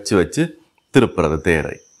 மரக்கட்டை வச்சு வச்சு திருப்புறது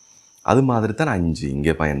தேரை. அது மாதிரி தான் 5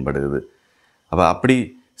 இங்கே பயன்படுது. அப்போ அப்படி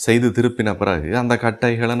செய்து திருப்பின பிறகு அந்த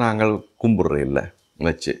கட்டைகளை நாங்கள் கும்பிட்ற இல்லை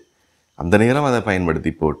வச்சு, அந்த நேரம் அதை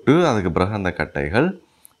பயன்படுத்தி போட்டு அதுக்கு பிறகு அந்த கட்டைகள்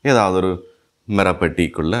ஏதாவது ஒரு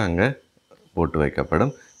மரப்பெட்டிக்குள்ளே அங்கே போட்டு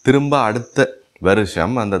வைக்கப்படும். திரும்ப அடுத்த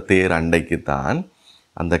வருஷம் அந்த தேர் அண்டைக்குத்தான்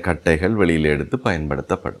அந்த கட்டைகள் வெளியில் எடுத்து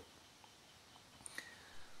பயன்படுத்தப்படும்.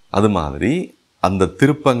 அது மாதிரி அந்த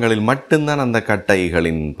திருப்பங்களில் மட்டும்தான் அந்த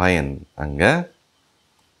கட்டைகளின் பயன் அங்கே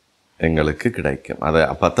எங்களுக்கு கிடைக்கும். அதை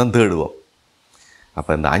அப்போ தான் தேடுவோம்.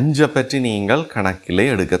 அப்போ இந்த 5 பற்றி நீங்கள் கணக்கிலே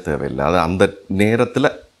எடுக்க தேவையில்லை. அதை அந்த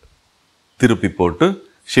நேரத்தில் திருப்பி போட்டு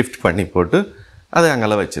ஷிஃப்ட் பண்ணி போட்டு அதை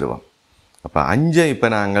அங்கே வச்சுருவோம். அப்போ 5 இப்போ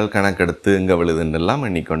நாங்கள் கணக்கெடுத்து இங்கே விழுதுன்னெல்லாம்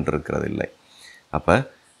எண்ணிக்கொண்டிருக்கிறது இல்லை. அப்போ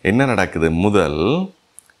என்ன நடக்குது? முதல்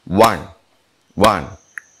 1 1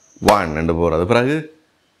 1 ரெண்டு போகிறது, பிறகு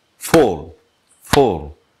 4 4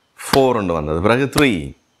 4 ரெண்டு வந்தது, பிறகு 3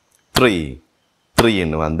 3 3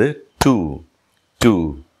 என்று வந்து 2 2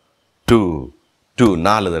 2 2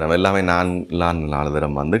 4 தரம், எல்லாமே 4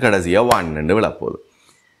 தரம் வந்து கடைசியாக 1 ரெண்டு விழப்போகுது.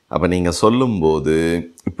 அப்போ நீங்கள் சொல்லும்போது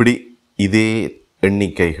இப்படி இதே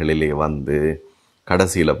எண்ணிக்கைகளிலே வந்து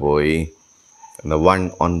கடைசியில் போய் இந்த 1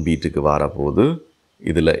 ஆன் பீட்டுக்கு வரப்போது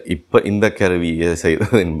இதில் இப்போ இந்த கருவியை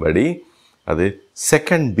செய்ததின்படி அது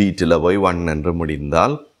செகண்ட் பீட்டில் போய் 1 என்று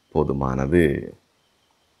முடிந்தால் போதுமானது.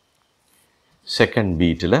 செகண்ட்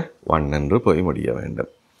பீட்டில் 1 என்று போய் முடிய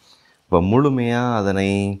வேண்டும். இப்போ முழுமையாக அதனை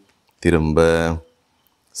திரும்ப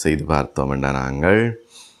செய்து பார்த்தோம் என்ற நாங்கள்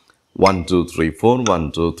 1 2 3 4 1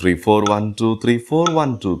 2 3 4 1 2 3 4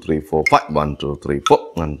 1 2 3 4 5 1 2 3 4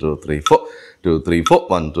 1 2 3 4 2 3 4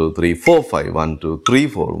 1 2 3 4 5 1 2 3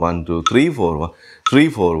 4 1 2 3 4 3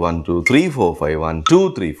 4 1 2 3 4 5 1 2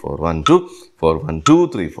 3 4 1 2 4 1 2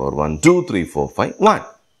 3 4 1 2 3 4 5 1.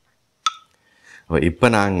 இப்போ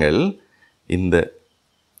நாங்கள் இந்த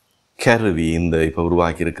கருவி இந்த இப்போ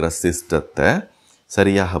உருவாக்கி இருக்கிற சிஸ்டத்தை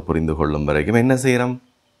சரியாக புரிந்து கொள்ளும் வரைக்கும் என்ன செய்கிறோம்?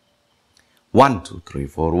 1 2 3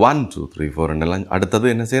 4 1 2 3 4 எல்லாம் அடுத்தது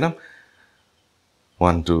என்ன செய்கிறோம்?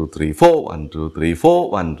 1 2 3 4 1 2 3 4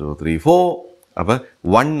 1 2 3 4. அப்போ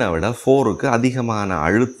 1 விட 4க்கு அதிகமான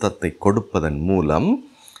அழுத்தத்தை கொடுப்பதன் மூலம்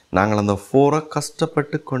நாங்கள் அந்த 4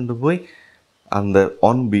 கஷ்டப்பட்டு கொண்டு போய் அந்த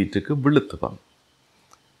ஆன் பீட்டுக்கு விழுத்துவோம்.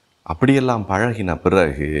 அப்படியெல்லாம் பழகின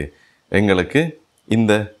பிறகு எங்களுக்கு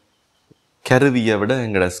இந்த கருவியை விட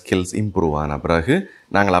எங்களோட ஸ்கில்ஸ் இம்ப்ரூவ் ஆன பிறகு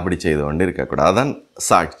நாங்கள் அப்படி செய்து கொண்டு இருக்கக்கூடாது. அதுதான்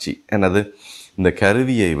சாட்சி. என்னது? இந்த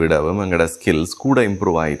கருவியை விடவும் எங்களோட ஸ்கில்ஸ் கூட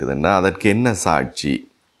இம்ப்ரூவ் ஆகிட்டுதுன்னா அதற்கு என்ன சாட்சி?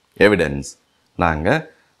 எவிடன்ஸ். நாங்கள்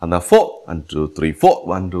அந்த 4 1 2 3 4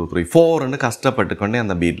 1 2 3 4ன்னு கஷ்டப்பட்டு கொண்டே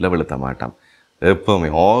அந்த பீட்டில் விழுத்த மாட்டோம்.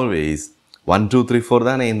 எப்போவுமே ஆல்வேஸ் 1 2 3 4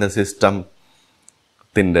 தானே இந்த சிஸ்டம்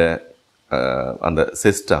அந்த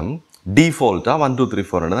சிஸ்டம் டிஃபால்ட்டாக 1 2 3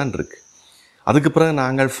 4ன்னு தான் இருக்குது. அதுக்கு பிறகு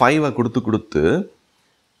நாங்கள் 5 கொடுத்து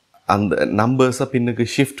அந்த நம்பர்ஸை பின்னுக்கு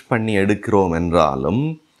ஷிஃப்ட் பண்ணி எடுக்கிறோம் என்றாலும்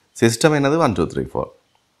சிஸ்டம் என்னது 1 2 3 4.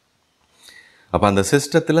 அப்போ அந்த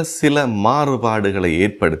சிஸ்டத்தில் சில மாறுபாடுகளை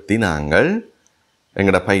ஏற்படுத்தி நாங்கள்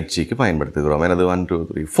எங்களோட பயிற்சிக்கு பயன்படுத்துகிறோம். எனது 1 2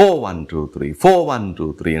 3 4 1 2 3 4 1 2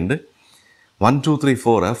 3 என்று 1 2 3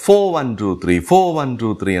 4 4 1 2 3 4 1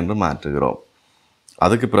 2 3 என்று மாற்றுகிறோம்.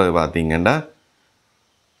 அதுக்கு பிறகு பார்த்தீங்கன்னா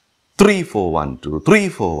 3 4 1 2 3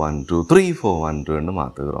 4 1 2 3 4 1 2 என்று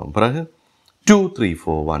மாற்றுகிறோம். பிறகு 2 3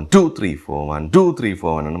 4 1 2 3 4 1 2 3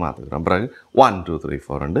 4 1 என்று மாற்றுகிறோம். பிறகு 1 2 3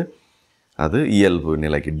 4 என்று அது இயல்பு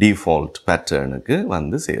நிலைக்கு டிஃபால்ட் பேட்டர்னுக்கு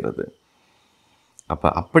வந்து சேருது. அப்போ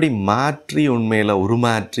அப்படி மாற்றி உண்மையில்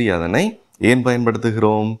உருமாற்றி அதனை ஏன்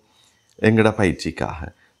பயன்படுத்துகிறோம்? எங்களோட பயிற்சிக்காக.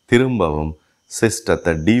 திரும்பவும்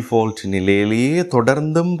சிஸ்டத்தை டிஃபால்ட் நிலையிலேயே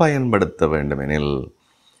தொடர்ந்தும் பயன்படுத்த வேண்டுமெனில்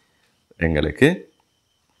எங்களுக்கு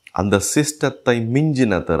அந்த சிஸ்டத்தை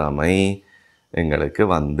மிஞ்சின திறமை எங்களுக்கு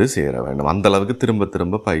வந்து சேர வேண்டும். அந்த அளவுக்கு திரும்ப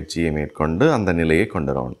திரும்ப பயிற்சியை மேற்கொண்டு அந்த நிலையை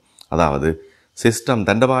கொண்டு வரணும். அதாவது சிஸ்டம்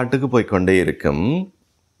தண்ட பாட்டுக்கு போய்கொண்டே இருக்கும்,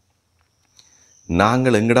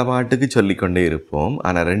 நாங்கள் எங்கட பாட்டுக்கு சொல்லிக்கொண்டே இருப்போம்.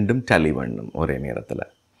 ஆனால் ரெண்டும் டலி பண்ணும் ஒரே நேரத்தில்.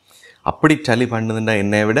 அப்படி டலி பண்ணுதுன்னா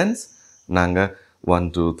என்ன எவிடன்ஸ்? நாங்கள் 1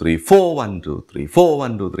 2 3 4 1 2 3 4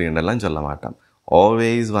 1 2 3 என்றெல்லாம் சொல்ல மாட்டோம்.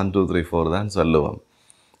 ஆல்வேஸ் 1 2 3 4 தான் சொல்லுவோம்.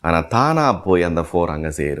 ஆனால் தானாக போய் அந்த 4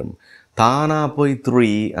 அங்கே சேரும். தானாக போய்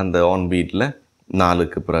 3 அந்த ஆன் பீட்டில்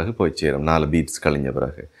 4க்கு பிறகு போய் சேரும். 4 பீட்ஸ் கழிஞ்ச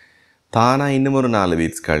பிறகு தானாக இன்னும் ஒரு 4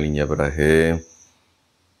 பீட்ஸ் கழிஞ்ச பிறகு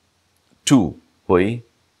 2 போய்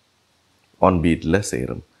ஆன் பீட்டில்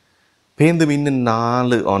சேரும். பேருந்து இன்னும்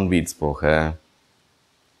 4 ஆன் பீட்ஸ் போக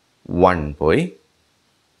 1 போய்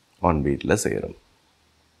ஆன் பீட்டில் சேரும்.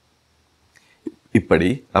 இப்படி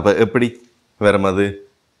அப்போ எப்படி வருமது?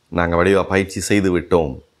 நாங்கள் வடிவ பயிற்சி செய்து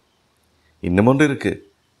விட்டோம். இன்னும் ஒன்று இருக்குது.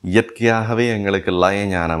 இயற்கையாகவே எங்களுக்கு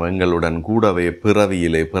லயஞானம் எங்களுடன் கூடவே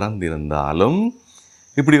பிறவியிலே பிறந்திருந்தாலும்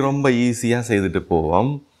இப்படி ரொம்ப ஈஸியாக செய்துட்டு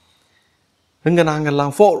போவோம். இங்கே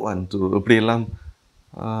நாங்கள்லாம் 4 1 2 இப்படியெல்லாம்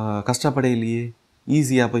கஷ்டப்படையிலையே,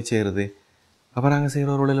 ஈஸியாக போய் சேருது. அப்போ நாங்கள் செய்கிற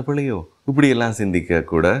ஒரு வேளையில் பிள்ளையோ இப்படியெல்லாம் சிந்திக்க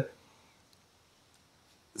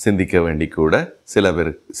வேண்டி கூட சில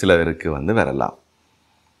பேருக்கு வந்து வரலாம்.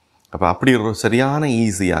 அப்போ அப்படி ஒரு சரியான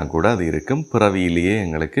ஈஸியாக கூட அது இருக்கும். பிறவியிலேயே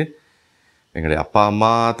எங்களுக்கு எங்களுடைய அப்பா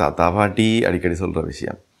அம்மா தாத்தா பாட்டி அடிக்கடி சொல்கிற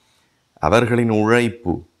விஷயம், அவர்களின்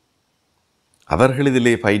உழைப்பு, அவர்கள்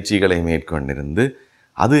இதிலே பயிற்சிகளை மேற்கொண்டிருந்து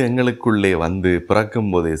அது எங்களுக்குள்ளே வந்து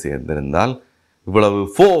பிறக்கும் போதே சேர்ந்திருந்தால் இவ்வளவு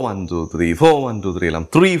 4 1 2 3 4 1 2 3 எல்லாம்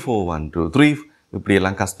 3 4 1 2 3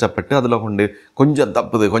 இப்படியெல்லாம் கஷ்டப்பட்டு அதில் கொண்டு கொஞ்சம்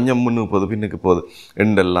தப்புது, கொஞ்சம் முன்னுக்கு போகுது, பின்னுக்கு போகுது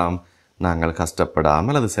என்றெல்லாம் நாங்கள்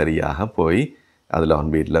கஷ்டப்படாமல் அது சரியாக போய் அதில்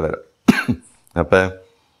ஆன் பீட்டில் வரும்.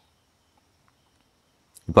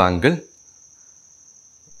 இப்போ அங்கிள்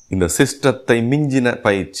இந்த சிஸ்டத்தை மிஞ்சின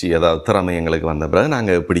பயிற்சி, அதாவது திறமை எங்களுக்கு வந்த பிறகு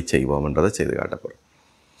நாங்கள் எப்படி செய்வோம்ன்றதை செய்து காட்ட போகிறோம்.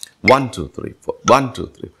 1 2 3 4 1 2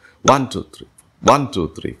 3 1 2 3 1 2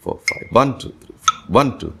 3 4 5 1 2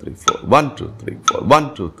 3 1 2 3 4 1 2 3 4 1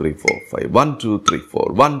 2 3 4 5 1 2 3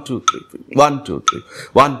 4 1 2 3 1 2 3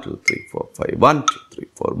 1 2 3 4 5 1 2 3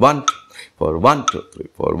 4 1 4 1 2 3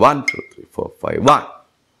 4 1 2 3 4 5 1.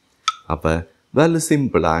 அப்போ வெல்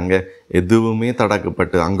சிம்பிளாக அங்கே எதுவுமே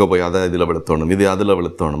தடக்கப்பட்டு அங்கே போய் அதை இதில் வெளுத்தோணும், இது அதில்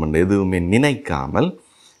வெளுத்தோணும் எதுவுமே நினைக்காமல்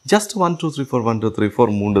ஜஸ்ட் 1 2 3 4 1 2 3 4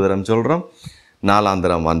 3 தரம் சொல்கிறோம். 4ஆம்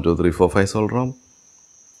தரம் 1 2 3 4 5 சொல்கிறோம்.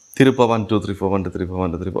 திருப்ப 1 2 3 4 1 2 3 4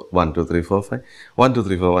 1 2 3 4 1 2 3 4 5 1 2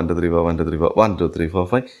 3 4 1 2 3 4 1 2 3 4 1 2 3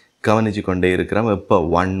 4 5 கவனிச்சு கொண்டே இருக்கிறோம். எப்போ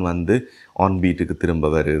 1 வந்து ஆன் பீட்டுக்கு திரும்ப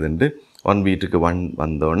வருதுண்டு ஆன் பீட்டுக்கு 1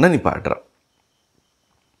 வந்தோடனே நிப்பாட்டுறோம்.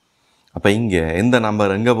 அப்போ இங்கே எந்த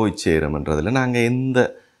நம்பர் எங்கே போய் சேரும்ன்றதில் நாங்கள் எந்த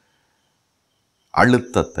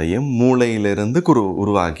அழுத்தத்தையும் மூளையிலிருந்து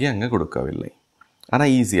உருவாக்கி அங்கே கொடுக்கவில்லை.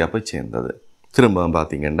 ஆனால் ஈஸியாக போய் சேர்ந்தது. திரும்ப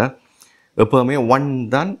பார்த்தீங்கன்னா எப்போவுமே 1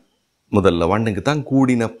 தான் முதல்ல, 1க்கு தான்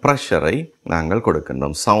கூடின ப்ரெஷரை நாங்கள்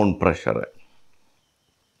கொடுக்கணும், சவுண்ட் ப்ரெஷரை.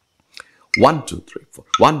 1 2 3 4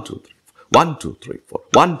 1 2 3 4 1 2 3 4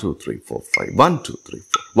 1 2 3 4 5 1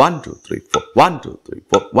 2 3 4 1 2 3 4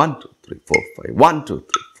 1 2 3 4 1 2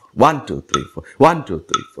 3 4 5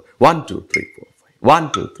 1 2 3 1 2 3 4 1 2 3 4 1 2 3 4 5 1 2 3 4 1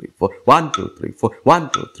 2 3 4 1 2 3 4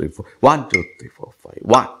 1 2 3 4 5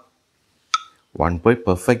 1 1 போய்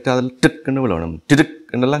பர்ஃபெக்டாக அதில் டிக்குன்னு விழணும்.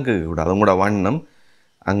 டிக்குன்னெல்லாம் கேட்கக்கூடாது. உங்களோட வண்ணம்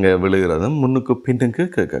அங்கே விழுகிறதும் முன்னுக்கு பின்னுக்கு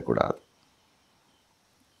கேட்கக்கூடாது.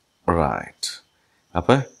 ரைட்.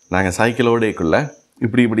 அப்போ நாங்கள் சைக்கிளோடைக்குள்ள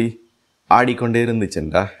இப்படி ஆடிக்கொண்டே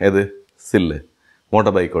இருந்துச்சுண்டா எது சில்லு,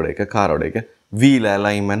 மோட்டர் பைக்கோடைக்க காரோடைக்க வீல்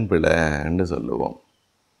அலைன்மெண்ட் பிழைன்னு சொல்லுவோம்.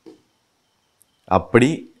 அப்படி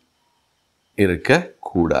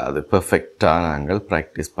இருக்கக்கூடாது. பெர்ஃபெக்டாக நாங்கள்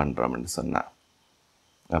ப்ராக்டிஸ் பண்ணுறோம்னு சொன்னால்.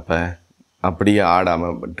 அப்போ அப்படியே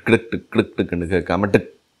ஆடாமல் டிக் டிக் டிக் டிக்குன்னு கேட்காம டிக்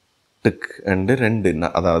டிக் என்று 2,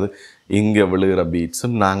 அதாவது இங்கே விழுகிற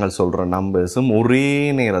பீட்ஸும் நாங்கள் சொல்கிற நம்பர்ஸும் ஒரே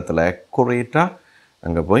நேரத்தில் அக்குரேட்டாக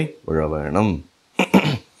அங்கே போய் விழ வேணும்.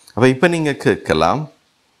 அப்போ இப்போ நீங்கள் கேட்கலாம்,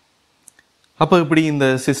 அப்போ இப்படி இந்த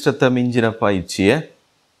சிஸ்டத்தை மிஞ்சின பயிற்சியை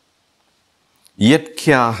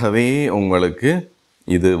இயற்கையாகவே உங்களுக்கு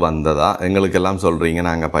இது வந்ததா? எங்களுக்கெல்லாம் சொல்கிறீங்க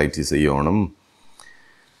நாங்கள் பயிற்சி செய்யணும்,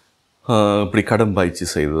 இப்படி கடும் பயிற்சி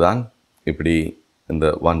செய்து தான் இப்படி இந்த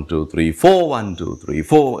 1 2 3 4 1 2 3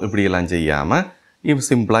 4 இப்படியெல்லாம் செய்யாமல் இப்போ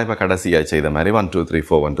சிம்பிளாக இப்போ கடைசியாக செய்த மாதிரி 1 2 3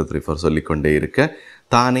 4 1 2 3 4 சொல்லிக்கொண்டே இருக்க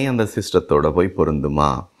தானே அந்த சிஸ்டத்தோடு போய் பொருந்துமா?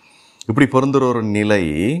 இப்படி பொருந்துகிற ஒரு நிலை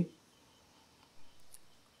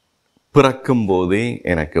பிறக்கும் போதே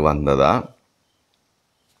எனக்கு வந்ததா,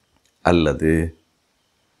 அல்லது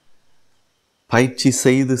பயிற்சி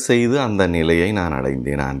செய்து செய்து அந்த நிலையை நான்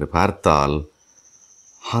அடைந்தேன் என்று பார்த்தால்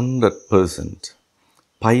 100%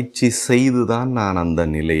 பயிற்சி செய்துதான் நான் அந்த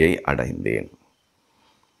நிலையை அடைந்தேன்.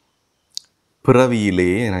 பிறவியிலே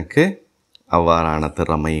எனக்கு அவ்வாறான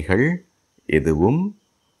திறமைகள் எதுவும்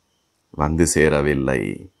வந்து சேரவில்லை.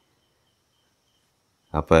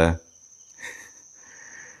 அப்போ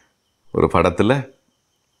ஒரு படத்தில்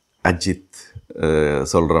அஜித்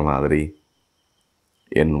சொல்கிற மாதிரி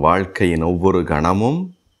என் வாழ்க்கையின் ஒவ்வொரு கணமும்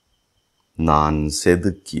நான்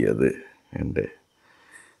செதுக்கியது என்று.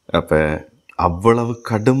 அப்போ அவ்வளவு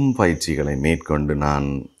கடும் பயிற்சிகளை மேற்கொண்டு நான்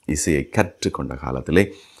இசையை கற்றுக்கொண்ட காலத்திலே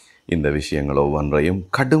இந்த விஷயங்கள் ஒவ்வொன்றையும்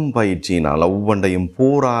கடும் பயிற்சியினால் ஒவ்வொன்றையும்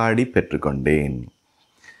போராடி பெற்றுக்கொண்டேன்.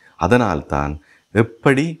 அதனால்தான்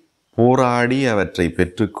எப்படி போராடி அவற்றை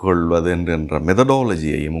பெற்றுக்கொள்வது என்கின்ற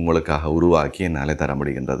மெதடாலஜியையும் உங்களுக்காக உருவாக்கி என்னால் தர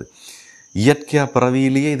முடிகின்றது. இயற்கையாக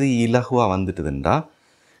பிறவியிலேயே இது இலகுவாக வந்துட்டுதுன்றா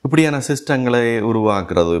இப்படியான சிஸ்டங்களை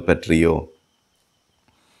உருவாக்குறது பற்றியோ,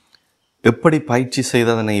 எப்படி பயிற்சி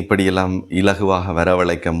செய்ததனை இப்படியெல்லாம் இலகுவாக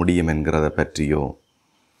வரவழைக்க முடியும் என்கிறத பற்றியோ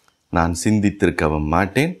நான் சிந்தித்திருக்கவும்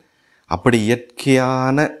மாட்டேன். அப்படி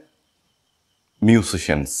இயற்கையான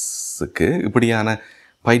மியூசிஷியன்ஸுக்கு இப்படியான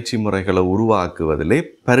பயிற்சி முறைகளை உருவாக்குவதிலே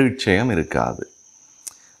பரிச்சயம் இருக்காது.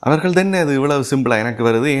 அவர்கள் തന്നെ அது இவ்வளவு சிம்பிளாக எனக்கு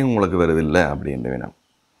வருது, ஏன் உங்களுக்கு வருதில்லை அப்படின்னு வேணும்.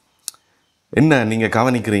 என்ன நீங்கள்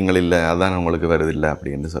கவனிக்கிறீங்கள் இல்லை, அதான் உங்களுக்கு வருதில்லை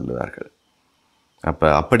அப்படின்னு சொல்லுவார்கள்.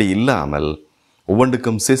 அப்படி இல்லாமல்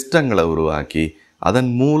ஒவ்வொன்றுக்கும் சிஸ்டங்களை உருவாக்கி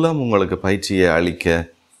அதன் மூலம் உங்களுக்கு பயிற்சியை அளிக்க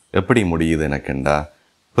எப்படி முடியுது எனக்குண்டா,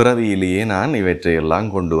 பிறவியிலேயே நான் இவற்றையெல்லாம்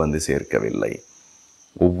கொண்டு வந்து சேர்க்கவில்லை.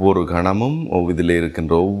 ஒவ்வொரு கணமும் இதில்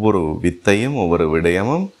இருக்கின்ற ஒவ்வொரு வித்தையும் ஒவ்வொரு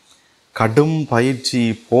விடயமும் கடும் பயிற்சி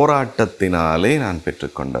போராட்டத்தினாலே நான்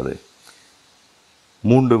பெற்றுக்கொண்டது.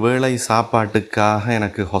 3 வேளை சாப்பாட்டுக்காக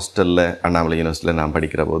எனக்கு ஹாஸ்டலில் அண்ணாமலை யூனிவர்சிட்டியில் நான்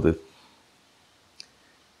படிக்கிற போது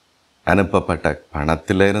அனுப்பப்பட்ட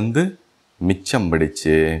பணத்திலிருந்து மிச்சம்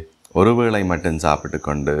பிடிச்சு ஒரு வேளை மட்டும் சாப்பிட்டு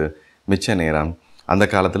கொண்டு மிச்ச நேரம் அந்த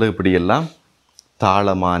காலத்தில் இப்படியெல்லாம்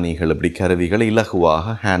தாளமானிகள் இப்படி கருவிகள்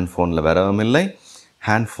இலகுவாக ஹேண்ட்ஃபோனில் வரவும் இல்லை.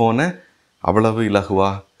 ஹேண்ட்ஃபோனை அவ்வளவு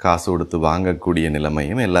இலகுவாக காசு கொடுத்து வாங்கக்கூடிய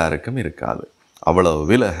நிலைமையும் எல்லாருக்கும் இருக்காது. அவ்வளவு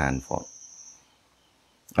விலை ஹேண்ட்ஃபோன்.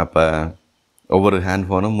 அப்போ ஒவ்வொரு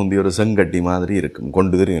ஹேண்ட்ஃபோனும் முந்தைய ஒரு செங்கட்டி மாதிரி இருக்கும்,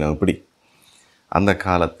 கொண்டு தெரியணும் இப்படி. அந்த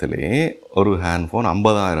காலத்திலே ஒரு ஹேண்ட்ஃபோன்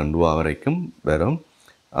 50,000 ரூபா வரைக்கும் வரும்.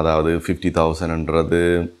 அதாவது 50,000ன்றது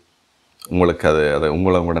உங்களுக்கு அது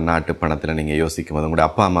உங்களோட நாட்டு பணத்தில் நீங்கள் யோசிக்கும் போது உங்களுடைய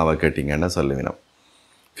அப்பா அம்மாவை கேட்டிங்கன்னா சொல்லுவினோம்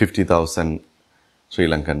 50,000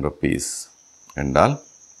 ஸ்ரீலங்கன் ருப்பீஸ் என்றால்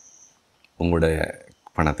உங்களுடைய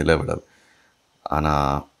பணத்தில் விடது.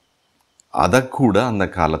 ஆனால் அதை கூட அந்த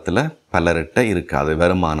காலத்தில் பலர்கிட்ட இருக்காது.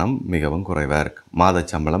 வருமானம் மிகவும் குறைவாக இருக்குது. மாத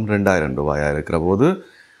சம்பளம் 2,000 ரூபாயாக இருக்கிற போது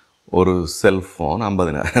ஒரு செல்ஃபோன்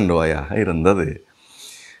 50,000 ரூபாயாக இருந்தது.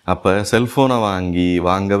 அப்போ செல்ஃபோனை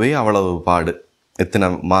வாங்கவே அவ்வளவு பாடு. எத்தனை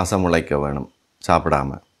மாதம் உழைக்க வேணும் சாப்பிடாம,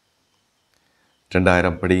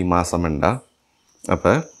 2,000 படி மாதம் என்றால்.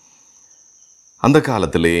 அப்போ அந்த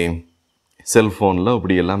காலத்திலே செல்ஃபோனில்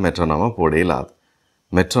இப்படியெல்லாம் மெட்ரோனோமை போட இயலாது.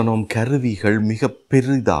 மெட்ரோனோம் கருவிகள் மிக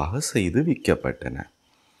பெரிதாக செய்து விற்கப்பட்டன.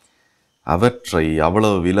 அவற்றை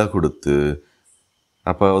அவ்வளவு விலை கொடுத்து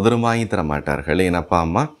அப்போ உதரும் வாங்கி தர மாட்டார்கள். என் அப்பா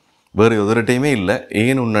அம்மா வேறு உதரட்டையுமே இல்லை,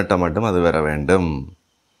 ஏன் உன்னட்ட மட்டும் அது வர வேண்டும்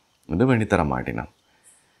என்று பண்ணி தர மாட்டினான்.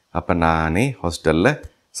 அப்போ நானே ஹாஸ்டலில்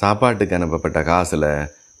சாப்பாட்டுக்கு அனுப்பப்பட்ட காசில்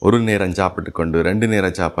ஒரு நேரம் சாப்பிட்டு கொண்டு 2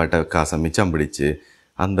 நேரம் சாப்பாட்டை காசை மிச்சம் பிடிச்சு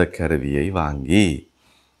அந்த கருவியை வாங்கி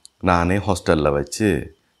நானே ஹாஸ்டலில் வச்சு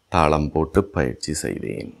தாளம் போட்டு பயிற்சி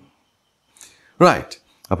செய்தேன். ரைட்.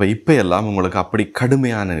 அப்போ இப்போ எல்லாம் உங்களுக்கு அப்படி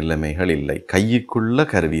கடுமையான நிலைமைகள் இல்லை. கைக்குள்ள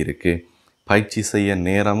கருவி இருக்குது, பயிற்சி செய்ய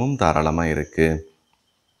நேரமும் தாராளமாக இருக்குது.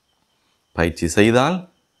 பயிற்சி செய்தால்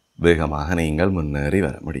வேகமாக நீங்கள் முன்னேறி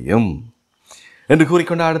வர முடியும் என்று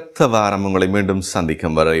கூறிக்கொண்டு அடுத்த வாரம் உங்களை மீண்டும்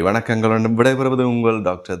சந்திக்கும் வரை வணக்கங்களுடன் விடைபெறுவது உங்கள்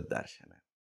டாக்டர் தர்ஷனன்.